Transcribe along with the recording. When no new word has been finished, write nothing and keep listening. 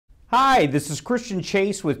Hi, this is Christian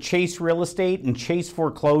Chase with Chase Real Estate and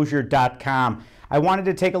ChaseForeclosure.com. I wanted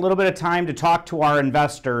to take a little bit of time to talk to our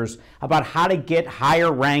investors about how to get higher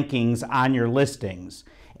rankings on your listings.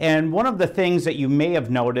 And one of the things that you may have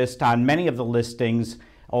noticed on many of the listings,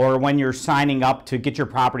 or when you're signing up to get your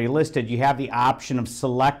property listed, you have the option of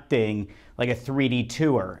selecting like a 3D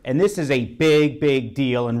tour. And this is a big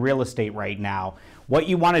deal in real estate right now. What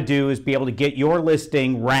you want to do is be able to get your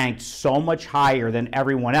listing ranked so much higher than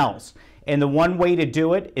everyone else. And the one way to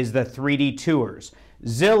do it is the 3D tours.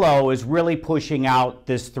 Zillow is really pushing out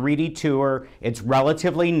this 3D tour. It's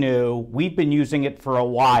relatively new. We've been using it for a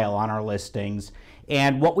while on our listings.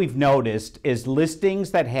 And what we've noticed is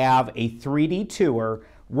listings that have a 3D tour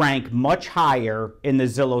rank much higher in the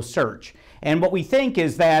Zillow search. And what we think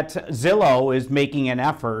is that Zillow is making an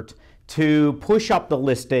effort to push up the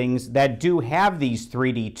listings that do have these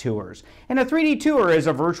 3D tours. And a 3D tour is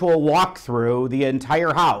a virtual walkthrough the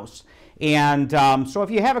entire house. And so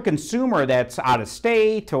if you have a consumer that's out of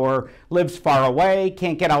state or lives far away,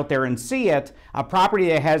 can't get out there and see it, a property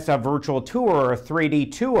that has a virtual tour or a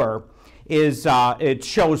 3D tour is it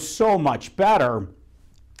shows so much better.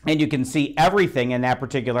 And you can see everything in that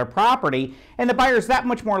particular property, and the buyer is that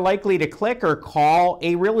much more likely to click or call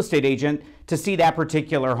a real estate agent to see that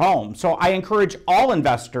particular home. So I encourage all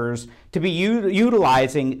investors to be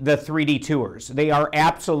utilizing the 3D tours. They are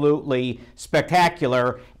absolutely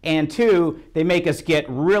spectacular, and two, they make us get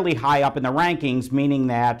really high up in the rankings, meaning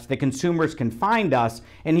that the consumers can find us.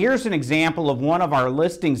 And here's an example of one of our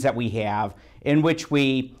listings that we have in which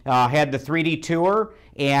we had the 3D tour,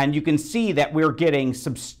 and you can see that we're getting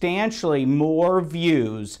substantially more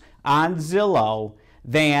views on Zillow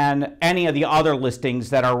than any of the other listings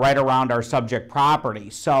that are right around our subject property.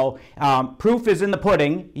 So proof is in the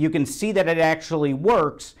pudding. You can see that it actually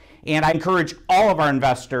works, and I encourage all of our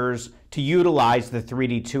investors to utilize the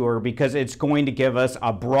 3D tour because it's going to give us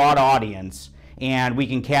a broad audience and we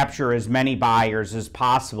can capture as many buyers as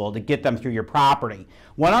possible to get them through your property.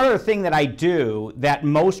 One other thing that I do that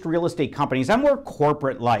most real estate companies, I'm more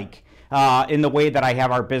corporate-like in the way that I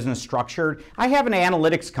have our business structured. I have an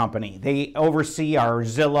analytics company. They oversee our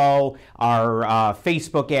Zillow, our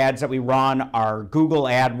Facebook ads that we run, our Google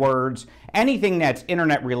AdWords, anything that's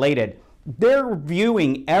internet related. They're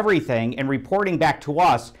viewing everything and reporting back to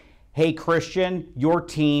us, hey Christian, your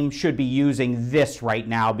team should be using this right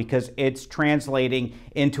now because it's translating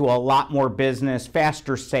into a lot more business,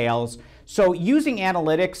 faster sales. So using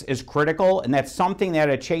analytics is critical, and that's something that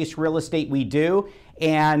at Chase Real Estate we do.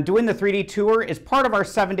 And doing the 3D tour is part of our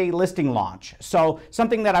 7-day listing launch. So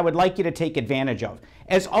something that I would like you to take advantage of.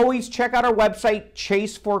 As always, check out our website,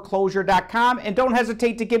 ChaseForeclosure.com, and don't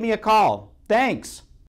hesitate to give me a call. Thanks.